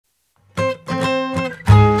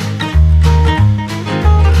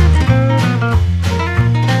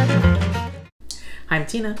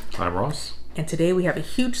Tina. I'm Ross. And today we have a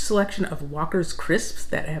huge selection of Walker's crisps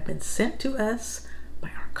that have been sent to us by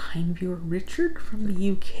our kind viewer Richard from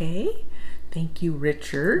the UK. Thank you,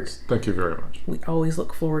 Richard. Thank you very much. We always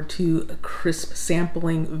look forward to crisp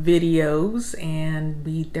sampling videos, and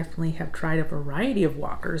we definitely have tried a variety of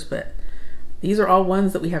Walkers, but these are all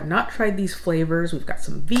ones that we have not tried these flavors. We've got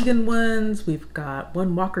some vegan ones, we've got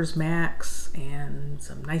one Walker's Max, and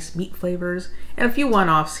some nice meat flavors, and a few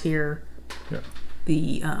one-offs here. Yeah.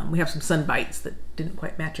 We have some Sun Bites that didn't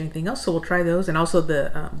quite match anything else, so we'll try those, and also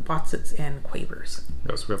the Wotsits and Quavers.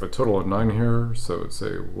 Yes, we have a total of 9 here, so it's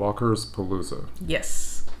a Walker's Palooza.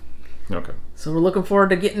 Yes. Okay. So we're looking forward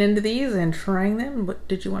to getting into these and trying them. What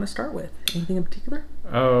did you want to start with? Anything in particular?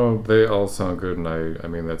 Oh, they all sound good, and I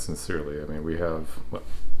mean that sincerely. I mean, we have what?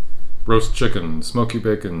 Roast chicken, smoky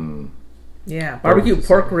bacon. Yeah, barbecue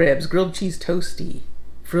pork ribs, grilled cheese toasty,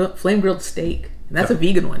 flame grilled steak, and that's a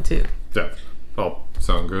vegan one too. Yeah, all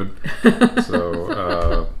sound good.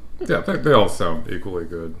 So yeah, they all sound equally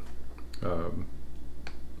good. I don't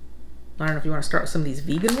know if you want to start with some of these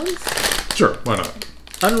vegan ones. Sure, why not?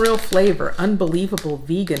 Unreal flavor, unbelievable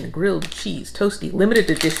vegan grilled cheese toasty, limited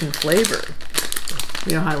edition flavor.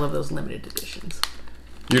 You know how I love those limited editions.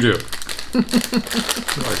 You do. Like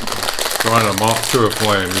throwing a moth to a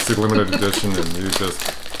flame. You see limited edition and you just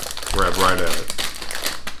grab right at it.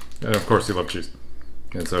 And of course you love cheese.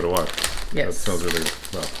 And so do I. Yes. That smells really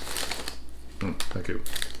well. Thank you.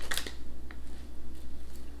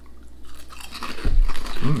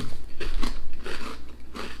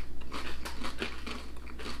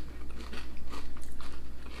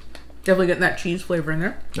 Definitely getting that cheese flavor in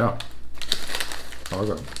there. Yeah. I like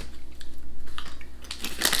that.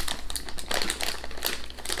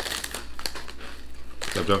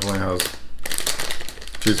 That definitely has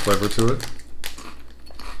cheese flavor to it.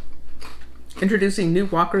 Introducing new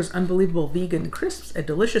Walker's Unbelievable Vegan Crisps, a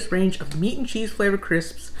delicious range of meat and cheese flavored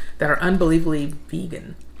crisps that are unbelievably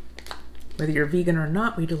vegan. Whether you're vegan or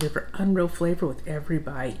not, we deliver unreal flavor with every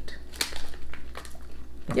bite.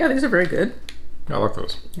 Yeah, these are very good. Yeah, I like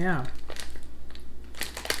those. Yeah.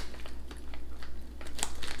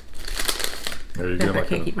 There you I go.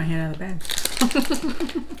 can't keep my hand out of the bag.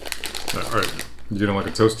 All right. You getting like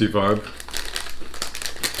a toasty vibe?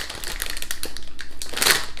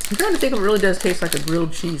 I'm trying to think if it really does taste like a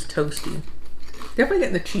grilled cheese toasty. Definitely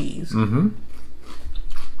getting the cheese. Mm-hmm. I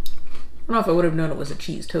don't know if I would have known it was a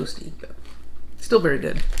cheese toasty, but still very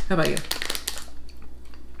good. How about you?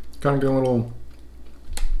 Kind of getting a little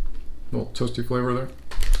toasty flavor there.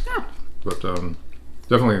 Yeah. But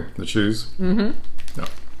definitely the cheese. Mm-hmm. Yeah.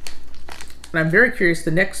 And I'm very curious,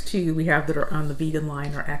 the next two we have that are on the vegan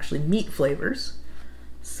line are actually meat flavors.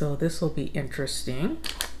 So this will be interesting.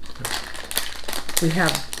 We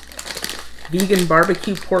have vegan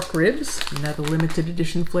barbecue pork ribs, another limited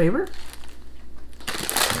edition flavor.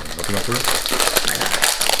 Open up for it?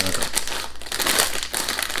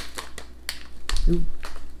 Okay. Ooh.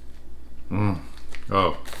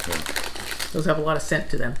 Oh, yeah. Those have a lot of scent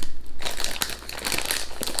to them.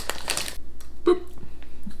 Boop.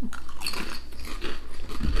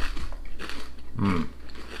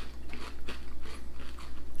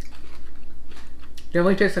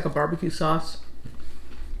 Definitely tastes like a barbecue sauce.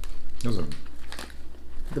 Those are...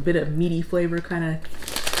 The bit of meaty flavor kind of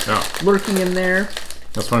Yeah. lurking in there.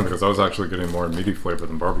 That's funny because I was actually getting more meaty flavor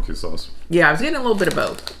than barbecue sauce. Yeah, I was getting a little bit of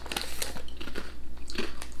both.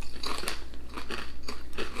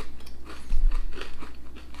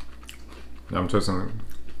 Now I'm tasting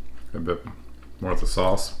a bit more of the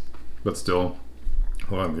sauce, but still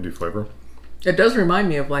a lot of meaty flavor. It does remind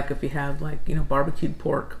me of like if you have like, you know, barbecued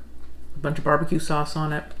pork, a bunch of barbecue sauce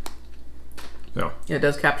on it. Yeah. It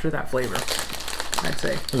does capture that flavor, I'd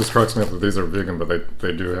say. It just cracks me up that these are vegan, but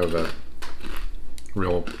they do have that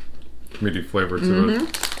real meaty flavor to it.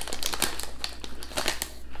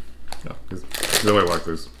 Yeah, I really like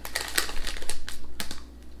these.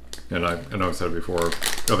 And I know I've said it before,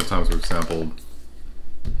 other times we've sampled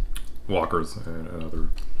Walkers and other.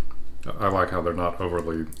 I like how they're not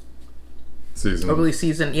overly seasoned. Overly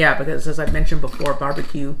seasoned, yeah, because as I've mentioned before,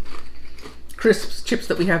 barbecue crisps, chips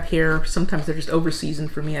that we have here, sometimes they're just over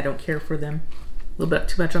seasoned for me. I don't care for them. A little bit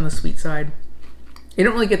too much on the sweet side. You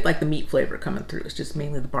don't really get like the meat flavor coming through. It's just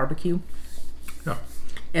mainly the barbecue. Yeah.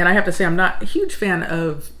 And I have to say, I'm not a huge fan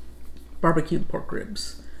of barbecued pork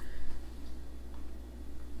ribs.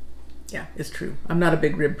 Yeah, it's true. I'm not a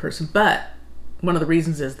big rib person, but one of the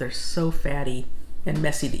reasons is they're so fatty and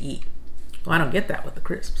messy to eat. Well, I don't get that with the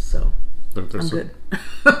crisps, so They're I'm good.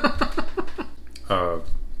 I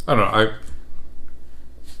don't know.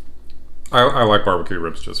 I like barbecue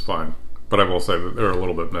ribs just fine, but I will say that they're a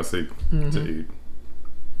little bit messy to eat.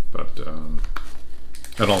 But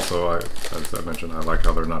and also, as I mentioned, I like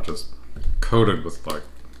how they're not just coated with like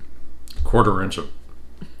 1/4 inch of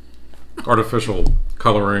artificial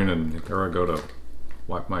coloring, and there I go to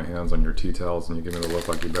wipe my hands on your tea towels, and you give me the look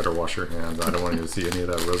like you better wash your hands. I don't want you to see any of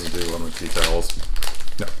that residue on the tea towels.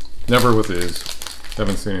 No, never with these.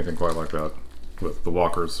 Haven't seen anything quite like that with the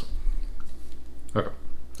Walkers. Okay,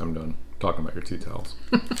 I'm done talking about your tea towels.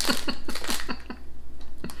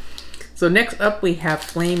 So next up we have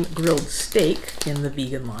flame grilled steak in the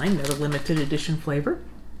vegan line. Another limited edition flavor.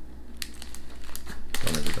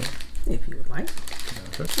 I'll maybe go. If you would like.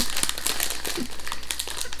 Okay.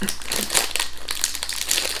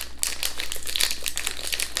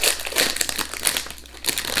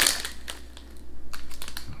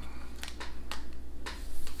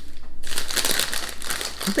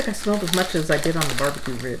 I don't think I smelled as much as I did on the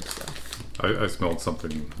barbecue ribs, though. I smelled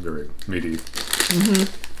something very meaty. Mm-hmm.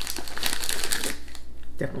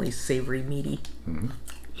 Definitely savory, meaty. Mm-hmm.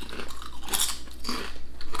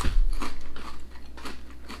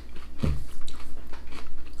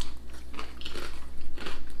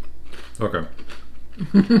 Okay.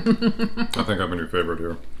 I think I have a new favorite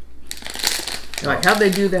here. You're like, how'd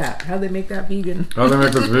they do that? How'd they make that vegan? How'd they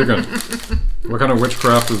make this vegan? What kind of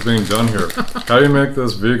witchcraft is being done here? How do you make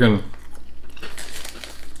this vegan?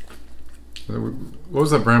 What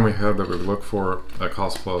was that brand we had that we would look for at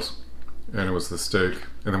Cost Plus? And it was the steak.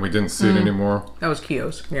 And then we didn't see it anymore. That was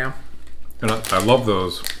Kio's, yeah. And I love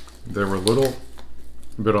those. They were a little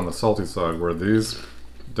bit on the salty side, where these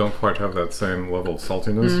don't quite have that same level of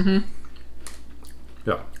saltiness. Mm-hmm.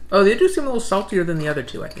 Yeah. Oh, they do seem a little saltier than the other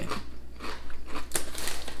two, I think.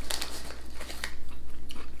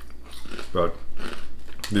 But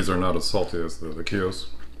these are not as salty as the Kio's.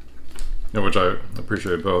 Which I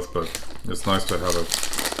appreciate both, but it's nice to have it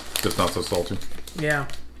just not so salty. Yeah.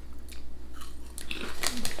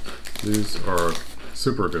 These are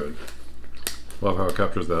super good. Love how it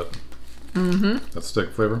captures that that steak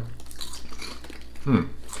flavor.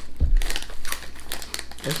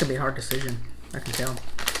 This could be a hard decision, I can tell.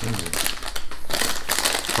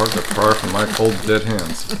 Hard to carve from my cold, dead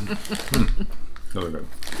hands. Really good.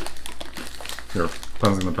 You're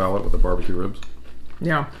cleansing the palate with the barbecue ribs?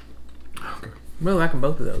 Yeah. Okay. Really liking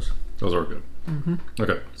both of those. Those are good.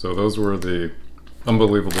 Okay, so those were the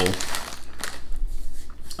unbelievable...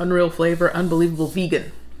 Unreal flavor, unbelievable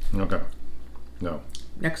vegan. Okay. No.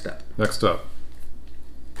 Next up. Next up.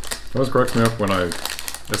 Always corrects me up when I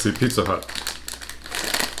see Pizza Hut.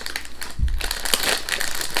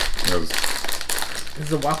 This is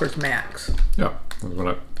the Walker's Max. Yeah. When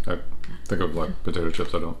I think of like potato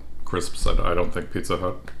chips, crisps, I don't think Pizza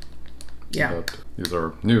Hut. Yeah. But these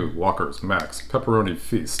are new Walker's Max Pepperoni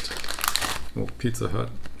Feast. Little Pizza Hut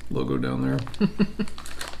logo down there.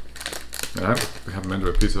 And I haven't been to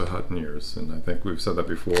a Pizza Hut in years, and I think we've said that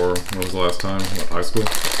before. When was the last time? What, high school?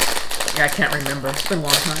 Yeah, I can't remember. It's been a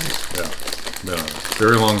long time. Yeah. Been a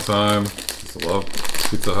very long time. Just love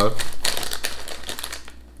Pizza Hut.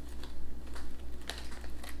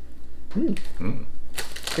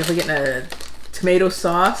 Definitely getting a tomato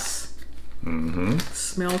sauce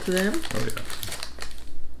smell to them. Oh, yeah.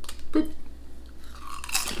 Boop.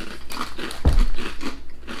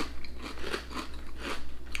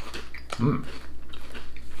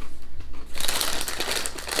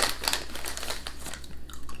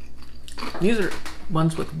 These are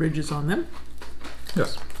ones with ridges on them.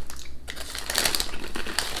 Yes.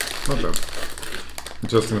 Not bad.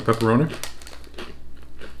 Adjusting the pepperoni.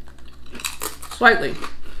 Slightly.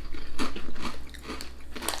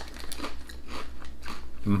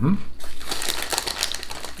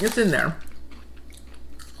 It's in there.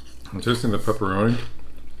 I'm tasting the pepperoni,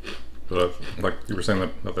 but like you were saying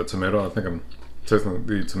about the tomato, I think I'm tasting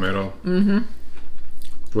the tomato.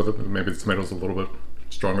 With it, maybe the tomato's a little bit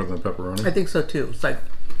stronger than the pepperoni. I think so too. It's like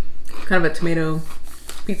kind of a tomato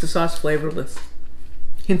pizza sauce flavor with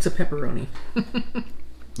hints of pepperoni.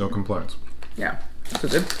 No complaints. Yeah, so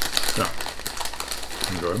good. Yeah.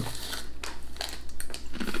 Enjoy.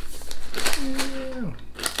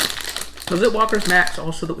 Was it Walker's Max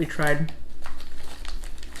also that we tried?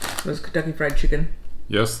 It was Kentucky Fried Chicken.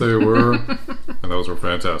 Yes, they were. And those were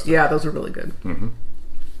fantastic. Yeah, those are really good.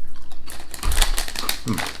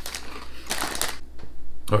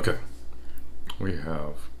 Okay. We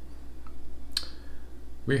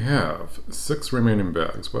have 6 remaining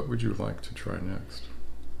bags. What would you like to try next?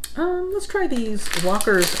 Let's try these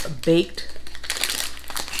Walker's Baked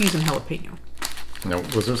Cheese and Jalapeno. Now,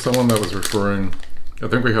 was there someone that was referring... I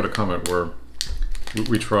think we had a comment where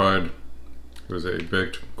we tried... It was a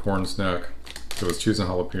baked corn snack. It was cheese and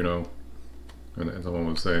jalapeno. And someone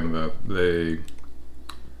was saying that they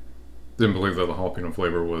didn't believe that the jalapeno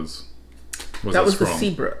flavor was that was strong. The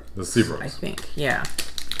Seabrook. The Seabrooks. I think, yeah.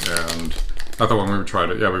 And I thought when we tried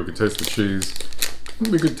it, yeah, we could taste the cheese.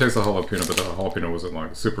 We could taste the jalapeno, but the jalapeno wasn't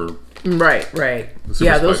like super. Right. Super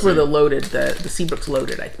Yeah, those spicy. were the loaded. The Seabrooks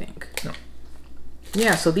loaded, I think. Yeah.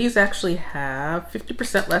 Yeah. So these actually have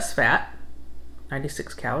 50% less fat,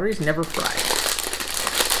 96 calories, never fried.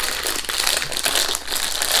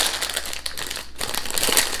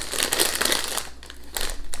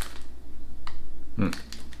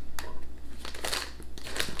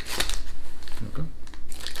 Okay.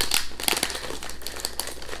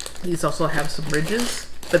 These also have some ridges,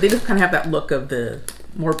 but they just kind of have that look of the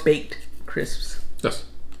more baked crisps. Yes.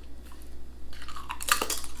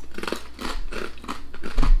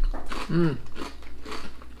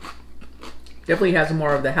 Definitely has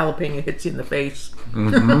more of the jalapeno hits you in the face.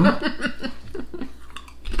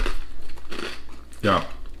 Yeah.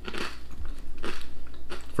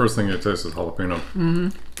 First thing you taste is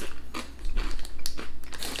jalapeno.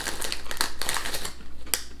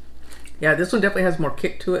 Yeah, this one definitely has more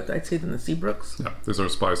kick to it, I'd say, than the Seabrooks. Yeah, these are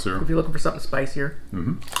spicier. If you're looking for something spicier.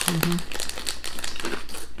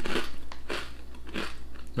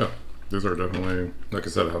 Yeah, these are definitely, like I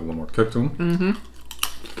said, have a little more kick to them.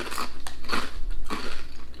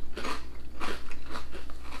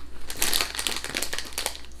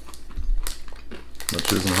 The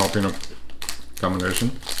cheese and jalapeno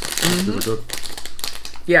combination. These are good.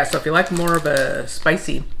 Yeah, so if you like more of a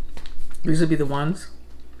spicy, these would be the ones.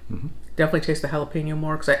 Definitely taste the jalapeno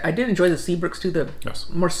more, because I did enjoy the Seabrooks too, the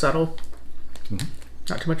more subtle.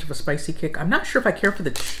 Not too much of a spicy kick. I'm not sure if I care for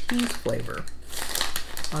the cheese flavor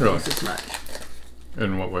on these as much.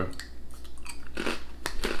 In what way?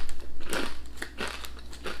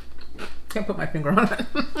 Can't put my finger on it.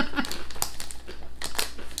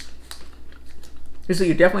 So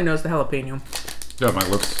you definitely notice the jalapeno. Yeah, my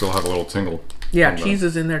lips still have a little tingle. Yeah, cheese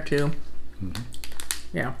is in there too.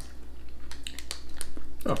 Yeah.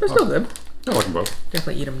 Oh, They're still good. I like them both.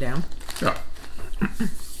 Definitely eat them down. Yeah.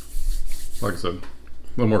 Like I said, a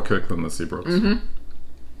little more kick than the Seabrooks.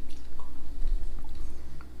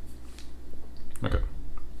 Okay.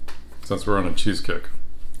 Since we're on a cheese kick,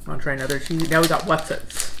 I'll try another cheese. Now we got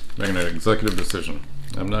Wotsits. making an executive decision.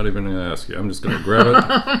 I'm not even going to ask you. I'm just going to grab it.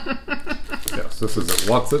 Yes, this is a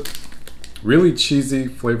Wotsit. Really cheesy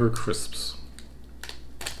flavor crisps.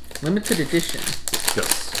 Limited edition.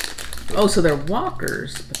 Yes. Oh, so they're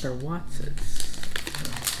Walkers, but they're Wotsits.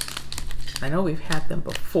 I know we've had them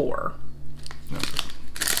before. No.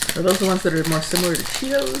 Are those the ones that are more similar to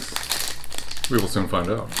Cheetos? We will soon find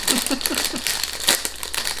out.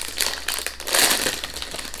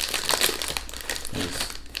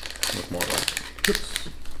 These look more like chips.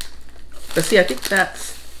 But see, I think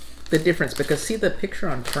that's the difference, because see the picture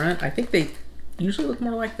on front? I think they usually look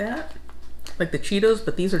more like that. Like the Cheetos,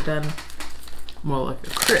 but these are done more like a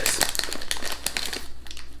crisp.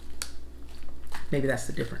 Maybe that's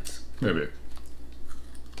the difference. Maybe.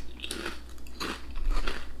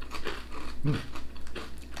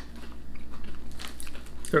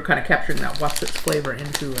 They're kind of capturing that Wotsits flavor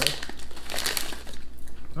into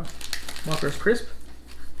a Walker's Crisp.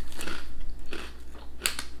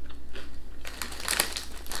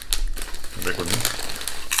 A big one.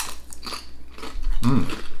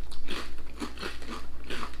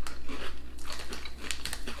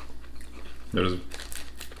 There's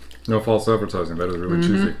no false advertising. That is really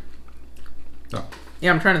cheesy. Oh.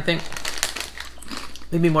 Yeah, I'm trying to think.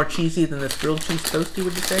 Maybe more cheesy than this grilled cheese toasty,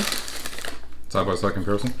 would you say? Side by side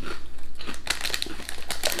comparison.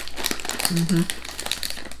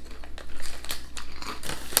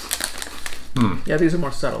 Yeah, these are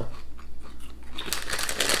more subtle.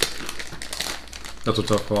 That's a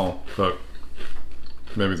tough call, but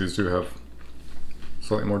maybe these do have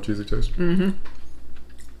slightly more cheesy taste.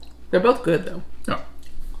 They're both good, though. Yeah.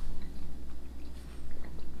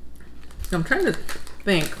 I'm trying to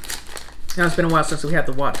think. Now, it's been a while since we had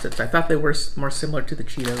the Wotsits. I thought they were more similar to the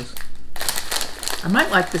Cheetos. I might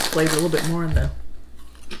like this flavor a little bit more in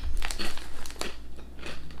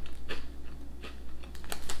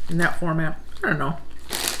that format. I don't know.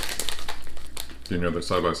 Do you know the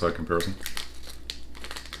side by side comparison?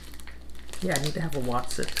 Yeah, I need to have a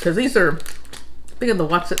Wotsit. Because these are, I think of the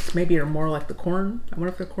Wotsits maybe are more like the corn. I wonder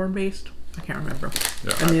if they're corn based. I can't remember.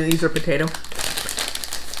 Yeah. I mean, these are potato.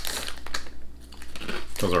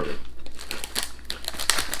 Those are good.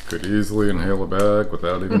 Could easily inhale a bag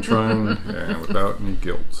without even trying and without any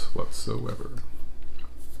guilt whatsoever.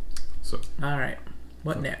 So, All right.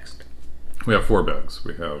 What next? we have 4 bags.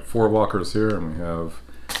 We have 4 Walkers here, and we have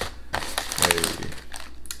a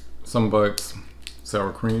Some Bites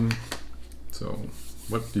sour cream. So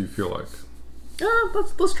What do you feel like?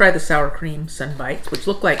 Let's try the sour cream sun bites, which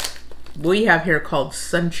look like we have here called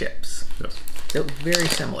sun chips. Yes. They're very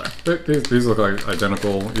similar. These look like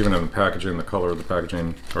identical, even in the packaging. The color of the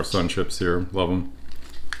packaging are sun chips here. Love them.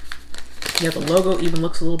 Yeah, the logo even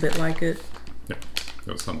looks a little bit like it. Yeah,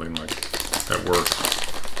 it was something like at work.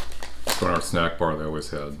 So in our snack bar, they always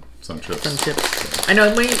had sun chips. Sun chips. Yeah. I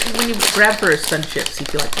know when you grab for sun chips, you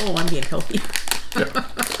feel like, oh, I'm being healthy. Yeah.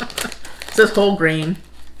 It says whole grain.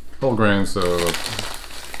 Whole grain, so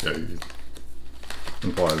yeah,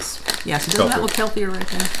 implies. Yeah, so doesn't that look healthier right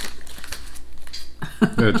there?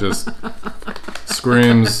 It just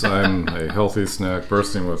screams, I'm a healthy snack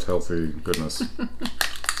bursting with healthy goodness.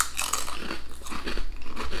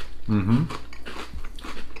 Mm-hmm.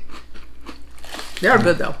 They are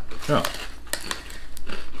good though. Yeah.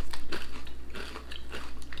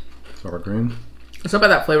 Sour cream. Some of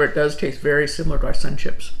that flavor, it does taste very similar to our sun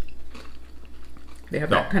chips. They have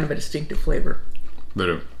that kind of a distinctive flavor. They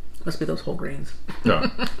do. Must be those whole grains. Yeah.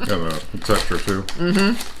 And the texture too.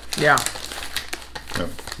 Mm-hmm. Yeah. Yeah.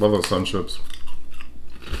 Love those sun chips.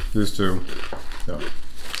 These two. Yeah.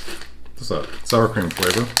 What's that? Sour cream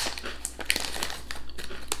flavor.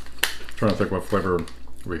 Trying to think what flavor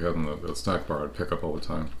we had in the snack bar I'd pick up all the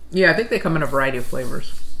time. Yeah, I think they come in a variety of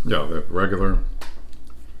flavors. Yeah, the regular.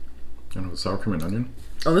 I know, sour cream and onion.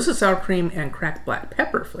 Oh, this is sour cream and cracked black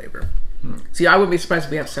pepper flavor. See, I wouldn't be surprised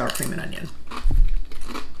if we have sour cream and onion.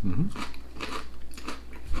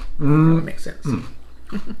 That would make sense.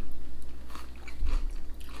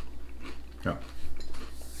 Yeah.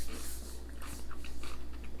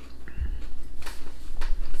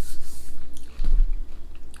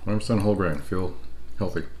 100% whole grain. Feel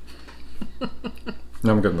healthy.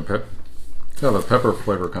 Now I'm getting the the pepper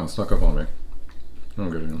flavor kind of snuck up on me.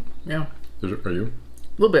 I'm getting it. Yeah. Are you?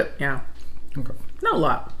 A little bit, yeah. Okay. Not a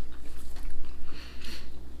lot.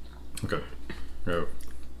 Okay. We have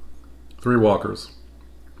 3 Walkers,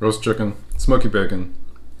 roast chicken, smoky bacon,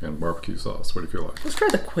 and barbecue sauce. What do you feel like? Let's try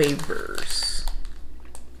the Quavers.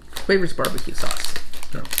 Quavers barbecue sauce.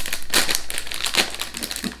 Yeah.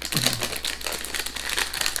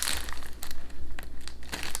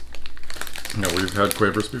 Now, we've had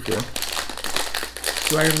Quavers before.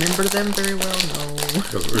 Do I remember them very well? No.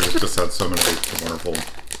 Because we just had so many wonderful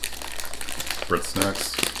Brit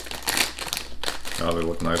snacks. Now they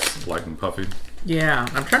look nice, light and puffy. Yeah.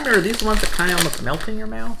 I'm trying to remember, are these the ones that kind of almost melt in your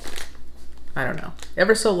mouth? I don't know.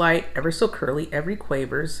 Ever so light, ever so curly, every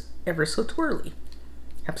Quavers, ever so twirly.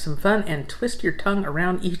 Have some fun and twist your tongue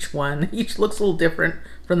around each one. Each looks a little different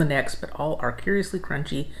from the next, but all are curiously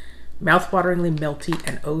crunchy, mouth-wateringly melty,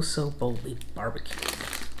 and oh so boldly barbecued.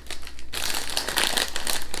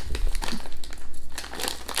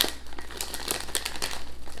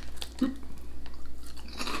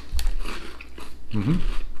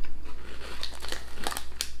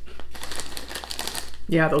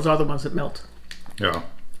 Yeah, those are the ones that melt. Yeah.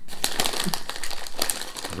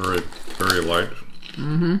 Very, very light.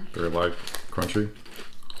 Very light, crunchy.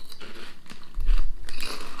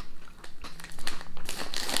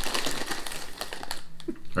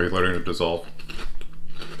 Are you letting it dissolve?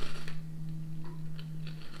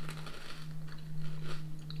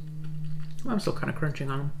 I'm still kind of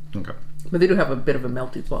crunching on them. Okay. But they do have a bit of a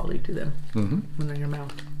melty quality to them when they're in your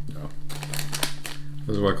mouth. Yeah.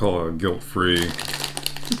 This is what I call a guilt-free.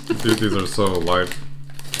 These are so light.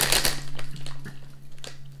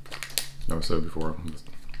 I've said before.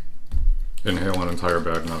 Inhale an entire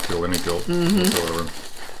bag, not feel any guilt whatsoever.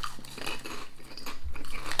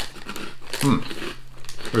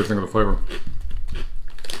 What do you think of the flavor?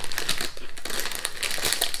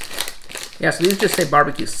 Yeah, so these just say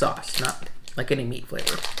barbecue sauce, not like any meat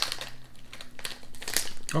flavor.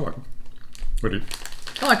 I like them. What do you?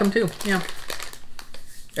 I like them too, yeah.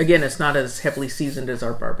 Again, it's not as heavily seasoned as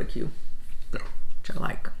our barbecue, Yeah. which I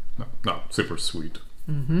like. No, not super sweet.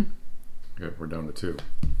 Okay, we're down to 2.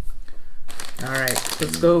 All right,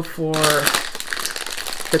 let's go for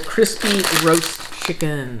the crispy roast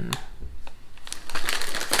chicken.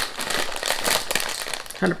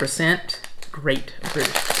 100% great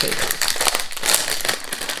British potatoes.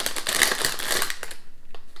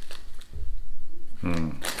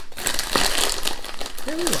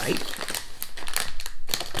 Very light.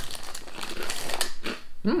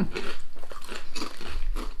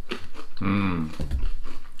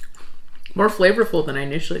 More flavorful than I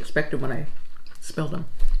initially expected when I smelled them.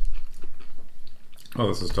 Oh,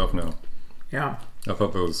 this is tough now. Yeah. I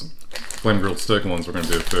thought those flame grilled steak ones were going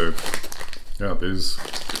to be a fave. Yeah, these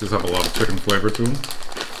have a lot of chicken flavor to them.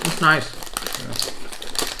 It's nice. Yeah.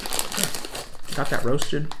 Got that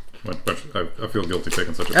roasted. But I feel guilty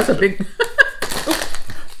taking such a That's a big big...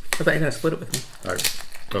 I thought you were going to split it with me.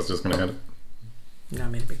 I was just going to hand it. No, I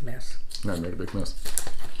made a big mess. No, I made a big mess.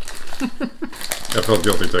 I felt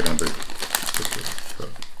guilty taking a big piece. But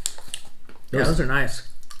yeah, those are nice.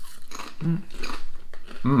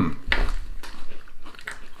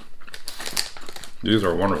 These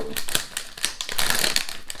are wonderful.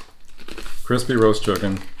 Crispy roast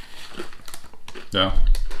chicken. Yeah.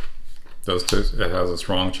 Does taste, it has a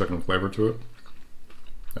strong chicken flavor to it.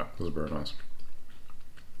 Yeah, those are very nice.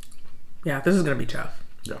 Yeah, this is going to be tough.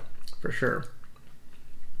 Yeah. For sure.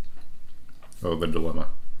 Oh, the dilemma.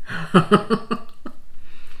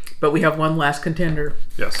 But we have one last contender.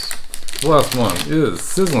 Yes. The last one is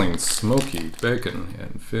sizzling smoky bacon.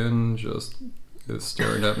 And Finn just is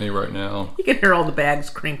staring at me right now. You can hear all the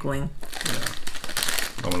bags crinkling. Yeah.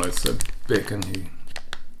 And when I said bacon, he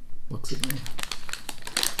looks at me.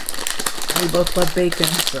 We both love bacon,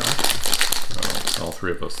 so. Oh, all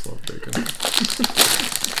three of us love bacon.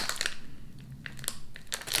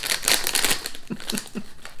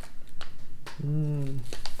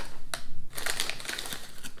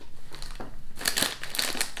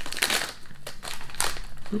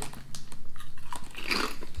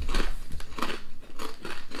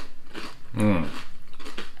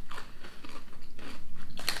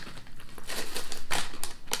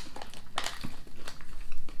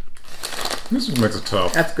 This just makes it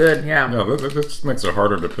tough. That's good, yeah. Yeah, this makes it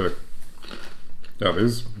harder to pick. Yeah,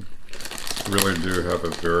 these really do have a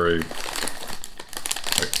very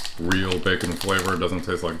real bacon flavor. It doesn't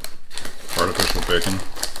taste like artificial bacon.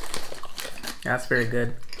 That's very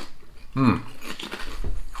good.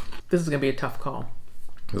 This is going to be a tough call.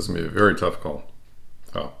 This is going to be a very tough call.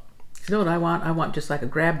 Oh. You know what I want? I want just like a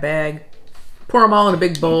grab bag, pour them all in a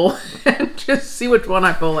big bowl, and just see which one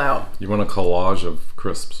I pull out. You want a collage of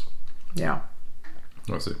crisps. Yeah.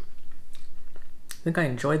 Let's see. I think I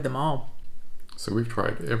enjoyed them all. So we've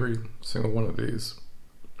tried every single one of these.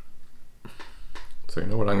 So you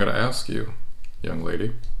know what I'm going to ask you, young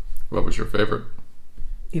lady? What was your favorite?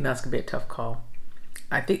 You know, that's going to be a tough call.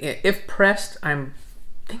 I think if pressed, I'm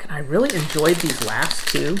thinking I really enjoyed these last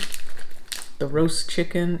two. The roast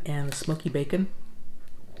chicken and the smoky bacon.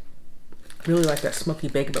 I really like that smoky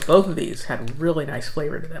bacon, but both of these had a really nice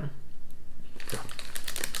flavor to them. Yeah.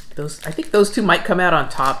 I think those two might come out on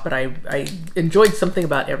top, but I enjoyed something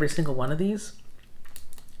about every single one of these.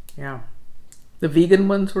 Yeah. The vegan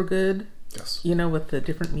ones were good. Yes. You know, with the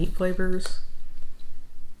different meat flavors.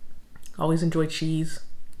 Always enjoy cheese.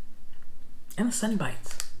 And the Sun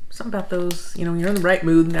Bites. Something about those, you know, when you're in the right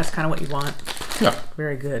mood and that's kind of what you want. Yeah.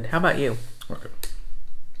 Very good. How about you? Okay.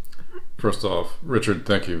 First off, Richard,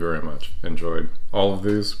 thank you very much. Enjoyed all of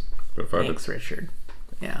these. But if Thanks, Richard.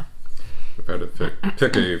 Yeah. If I had to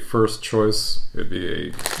pick a first choice, it'd be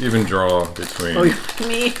a even draw between... Oh,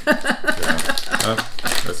 me? Yeah.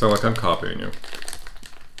 I sound like I'm copying you.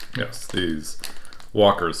 Yes, these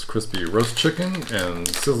Walker's Crispy Roast Chicken and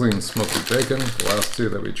Sizzling Smoky Bacon, the last two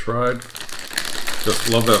that we tried. Just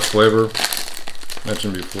love that flavor.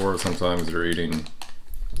 Mentioned before, sometimes you're eating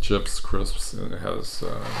chips, crisps, and it has,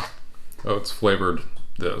 oh, it's flavored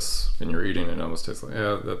this, and you're eating it, it almost tastes like,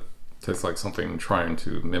 yeah, that tastes like something trying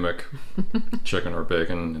to mimic chicken or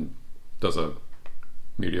bacon and does a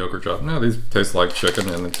mediocre job. No, these taste like chicken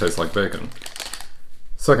and they taste like bacon.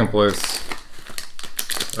 Second place,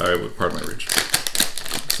 pardon my reach.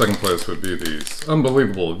 Second place would be these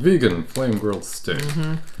unbelievable vegan flame grilled steak.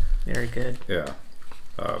 Very good. Yeah.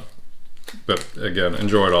 But again,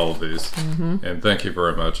 enjoyed all of these. And thank you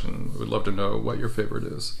very much. And we'd love to know what your favorite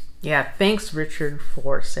is. Yeah, thanks, Richard,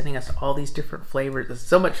 for sending us all these different flavors. It's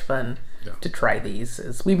so much fun to try these.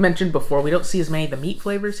 As we've mentioned before, we don't see as many of the meat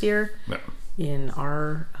flavors here in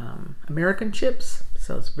our American chips.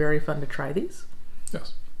 So it's very fun to try these.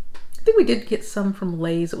 Yes. I think we did get some from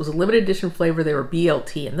Lay's. It was a limited edition flavor. They were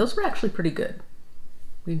BLT, and those were actually pretty good.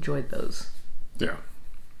 We enjoyed those. Yeah.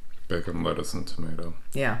 Bacon, lettuce, and tomato.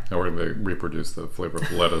 Yeah. I already reproduced the flavor of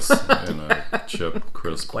lettuce in a chip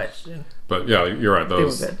crisp. Question. But yeah, you're right.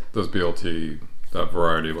 Those good. BLT, that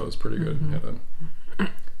variety was pretty good. Had a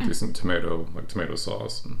decent tomato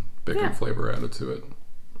sauce and bacon flavor added to it.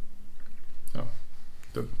 Oh.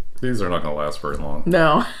 These are not going to last very long.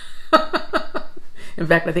 No. In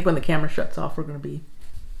fact, I think when the camera shuts off, we're going to be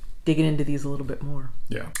digging into these a little bit more.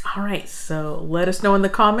 Yeah. All right, so let us know in the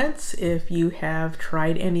comments if you have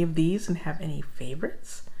tried any of these and have any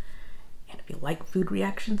favorites. And if you like food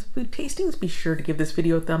reactions, food tastings, be sure to give this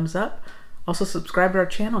video a thumbs up. Also subscribe to our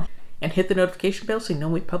channel and hit the notification bell so you know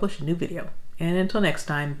when we publish a new video. And until next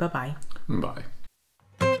time, bye-bye. Bye.